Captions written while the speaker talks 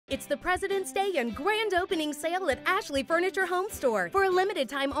It's the President's Day and grand opening sale at Ashley Furniture Home Store. For a limited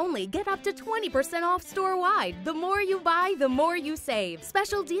time only, get up to 20% off store-wide. The more you buy, the more you save.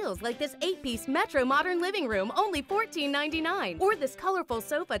 Special deals like this 8-piece Metro Modern living room, only $14.99. Or this colorful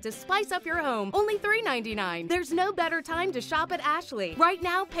sofa to spice up your home, only $3.99. There's no better time to shop at Ashley. Right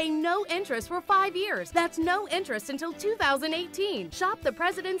now, pay no interest for 5 years. That's no interest until 2018. Shop the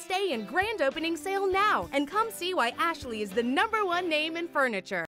President's Day and grand opening sale now and come see why Ashley is the #1 name in furniture.